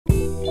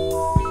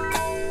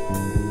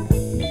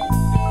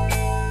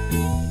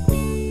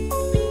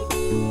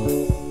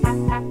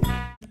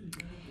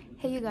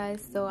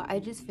guys, so I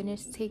just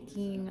finished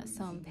taking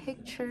some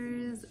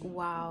pictures.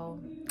 Wow,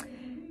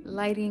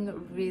 lighting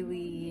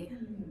really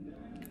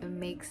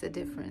makes a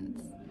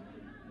difference.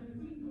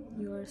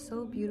 You are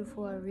so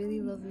beautiful. I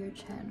really love your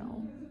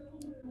channel.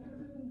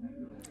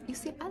 You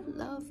see, I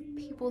love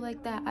people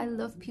like that. I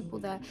love people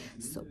that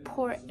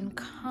support and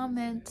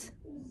comment.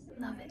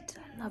 Love it.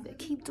 I love it.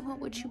 Keep doing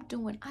what you're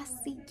doing. I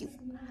see you.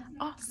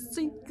 I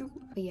see you.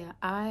 But yeah,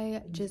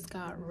 I just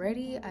got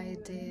ready. I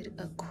did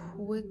a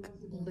quick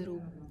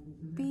little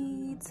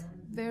bead,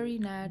 very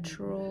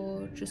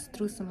natural. Just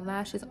threw some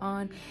lashes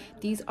on.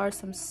 These are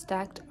some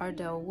stacked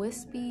Ardell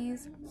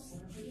wispies.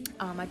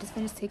 I just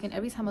finished taking,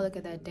 every time I look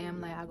at that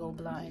damn light I go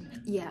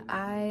blind. Yeah,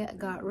 I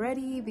got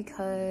ready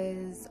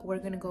because we're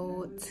gonna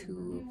go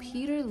to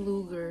Peter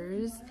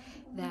Lugers.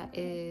 That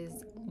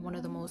is one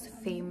of the most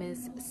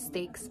famous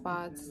steak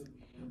spots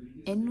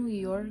in New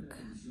York.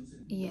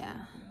 Yeah,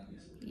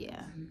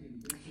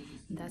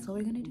 that's what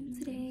we're gonna do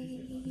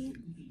today.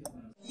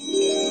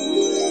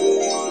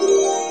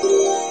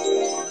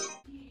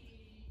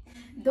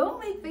 Don't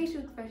make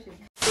facial expressions.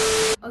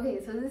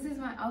 Okay, so this is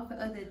my outfit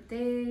of the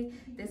day.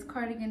 This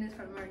cardigan is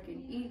from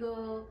American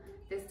Eagle.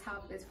 This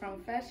top is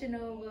from Fashion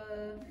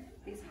Nova.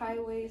 These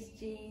high-waist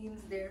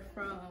jeans, they're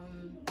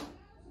from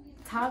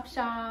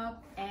Topshop.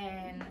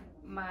 And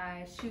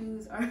my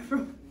shoes are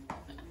from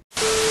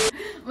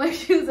my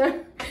shoes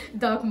are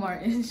Doc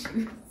Marten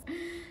shoes.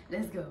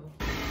 Let's go.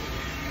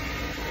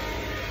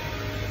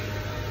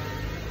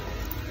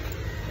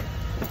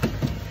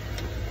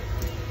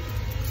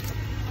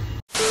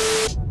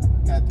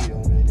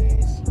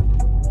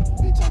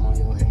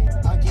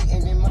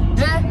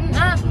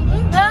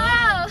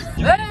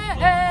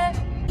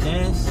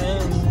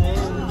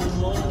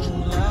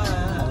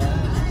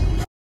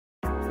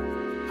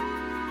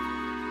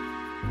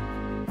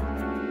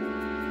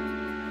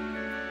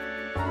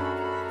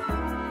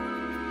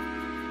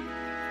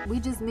 We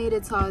just made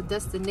it to our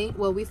destination.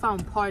 Well, we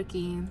found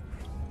parking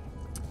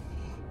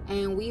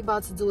and we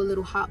about to do a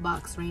little hot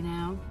box right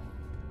now.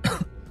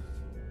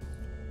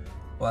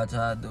 Watch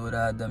how I do it,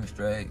 I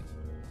demonstrate.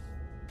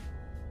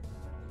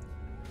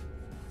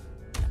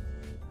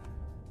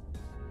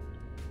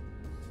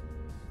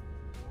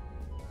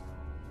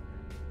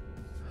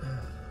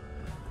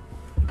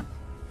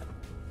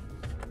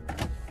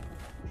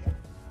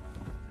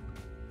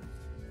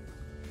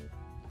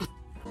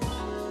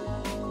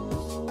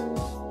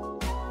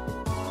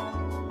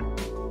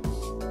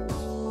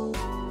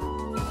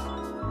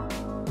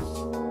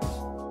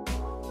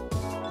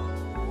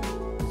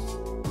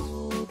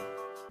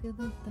 Feel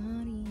the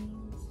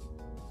bodies.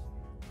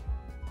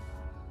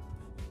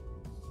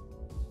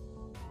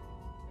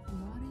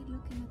 Why are they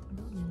looking at the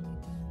building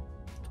like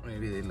that?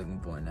 Maybe they looking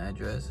for an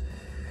address.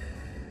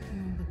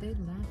 No, but they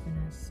laughing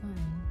at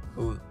something.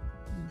 Who?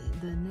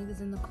 The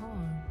niggas in the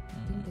car. I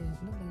think they look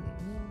like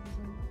they niggas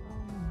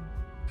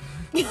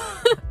in the car.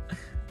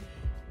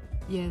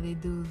 Yeah, they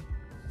do.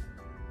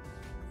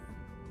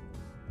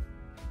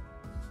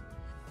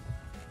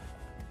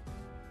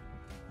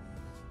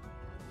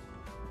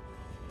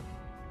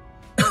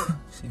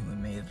 See, we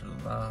made it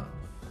alive.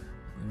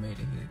 We made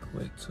it here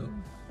quick too.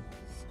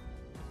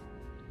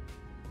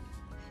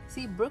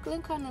 See,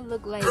 Brooklyn kind of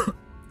looked like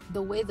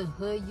the way the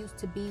hood used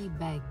to be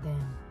back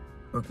then.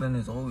 Brooklyn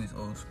is always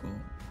old school.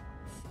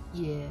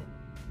 Yeah.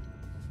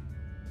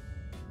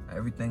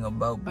 Everything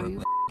about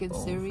Brooklyn is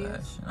old serious?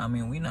 fashioned. I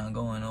mean, we not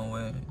going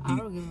nowhere. I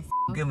don't give a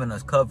fuck. Giving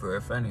us cover,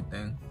 if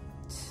anything.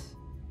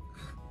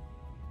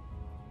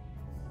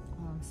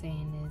 All I'm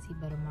saying is he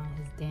better mind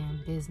his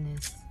damn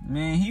business.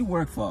 Man, he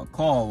worked for a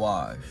car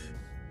wash.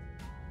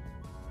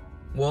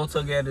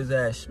 Walter got his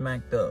ass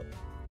smacked up.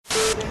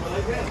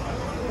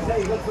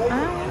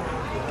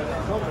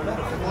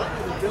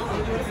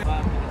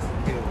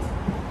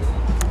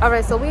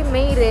 Alright, so we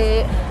made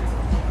it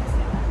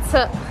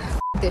to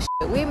this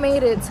shit. We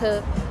made it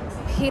to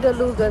Peter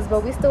Lugers,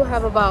 but we still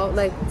have about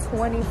like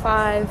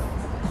 25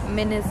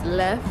 minutes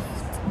left.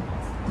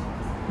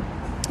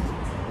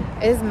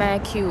 It's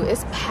mad cute.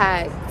 It's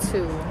packed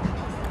too.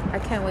 I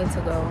can't wait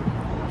to go.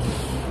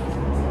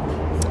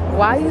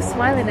 Why are you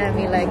smiling at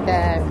me like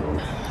that?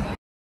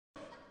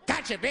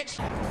 Gotcha, bitch.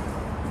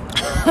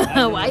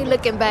 Why you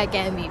looking back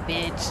at me,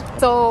 bitch?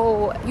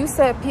 So you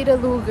said Peter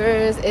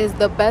Lugers is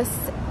the best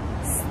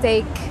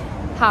steak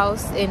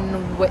house in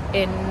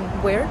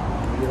where?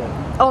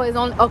 Yeah. Oh, it's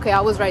on. Okay,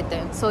 I was right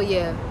then. So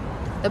yeah,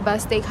 the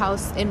best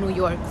steakhouse in New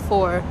York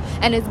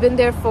and it's been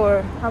there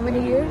for how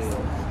many years?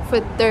 For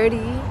 30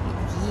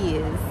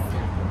 years.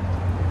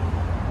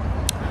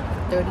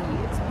 30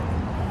 years.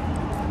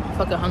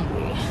 Fucking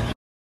hungry.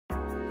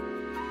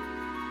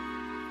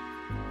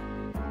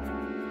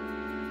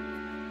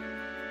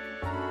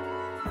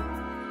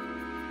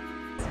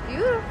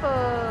 Beautiful.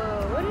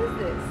 What is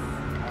this?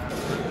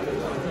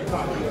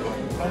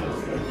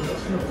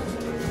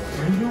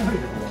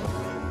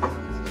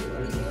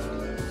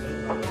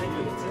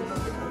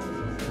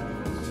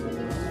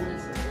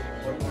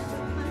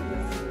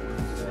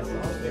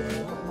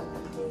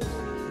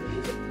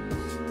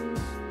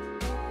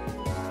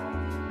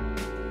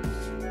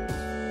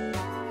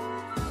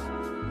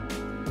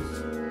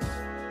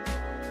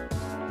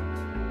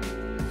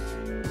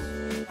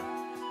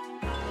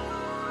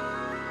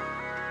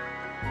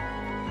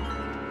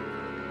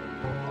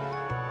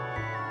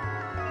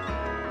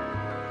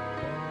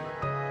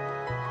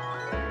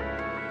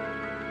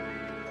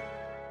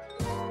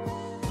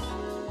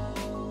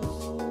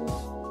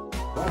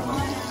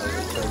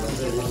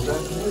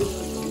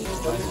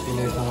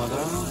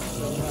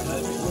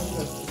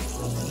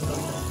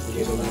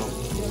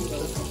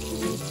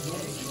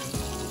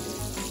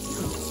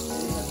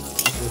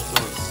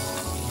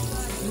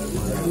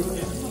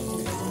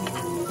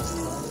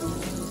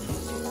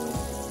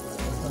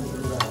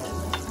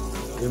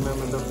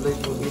 Remember, the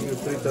place will give you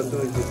free tattoo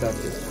if you touch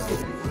it.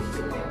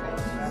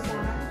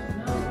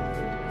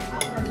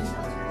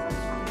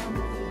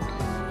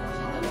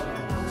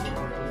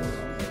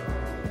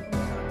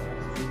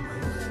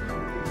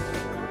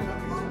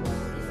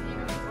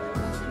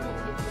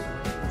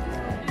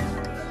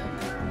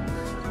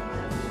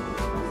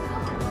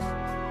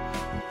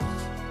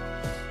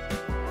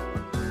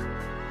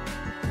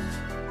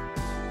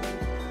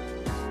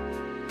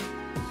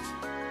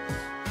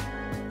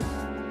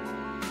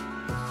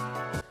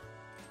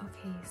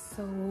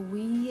 So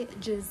we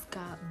just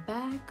got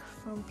back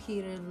from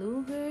Peter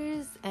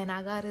Lugers, and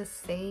I gotta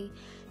say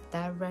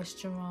that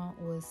restaurant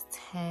was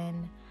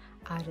 10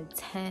 out of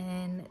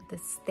 10. The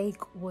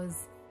steak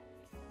was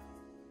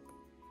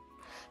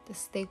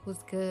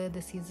good.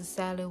 The Caesar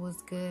salad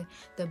was good.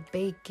 The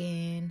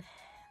bacon,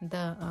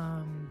 the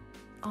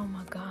oh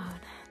my god,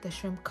 the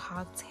shrimp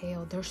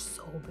cocktail, they're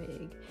so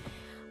big.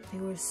 They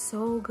were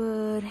so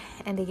good,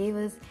 and they gave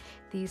us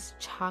these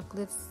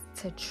chocolates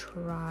to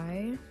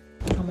try.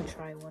 I'm gonna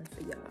try one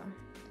for y'all.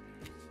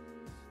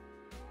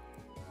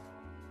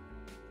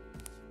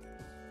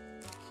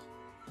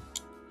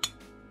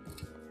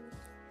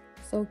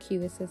 So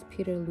cute. It says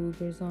Peter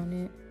Lugers on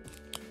it.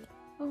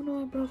 Oh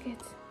no, I broke it.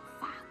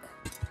 Fuck.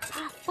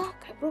 Ah, fuck.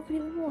 I broke it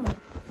even more. Okay.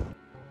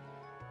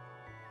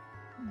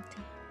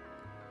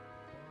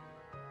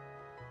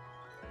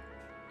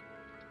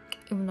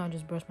 Even though I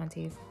just brushed my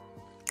teeth.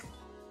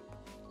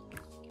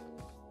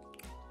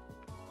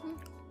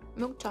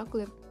 Milk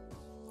chocolate.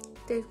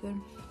 Tastes good.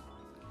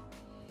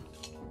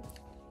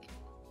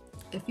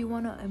 If you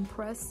want to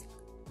impress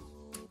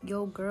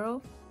your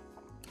girl,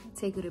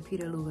 take her to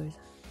Peter Lugers,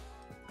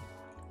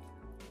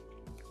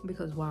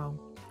 because wow,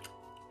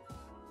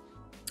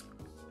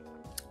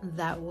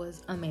 that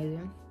was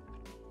amazing.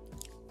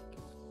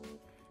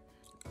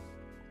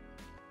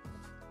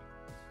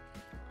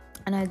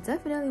 And I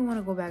definitely want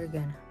to go back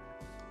again.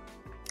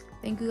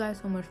 Thank you guys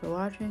so much for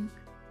watching.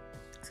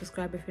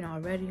 Subscribe if you're not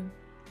already.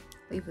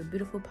 Leave a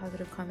beautiful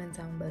positive comment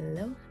down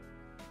below,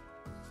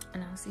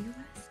 and I'll see you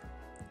guys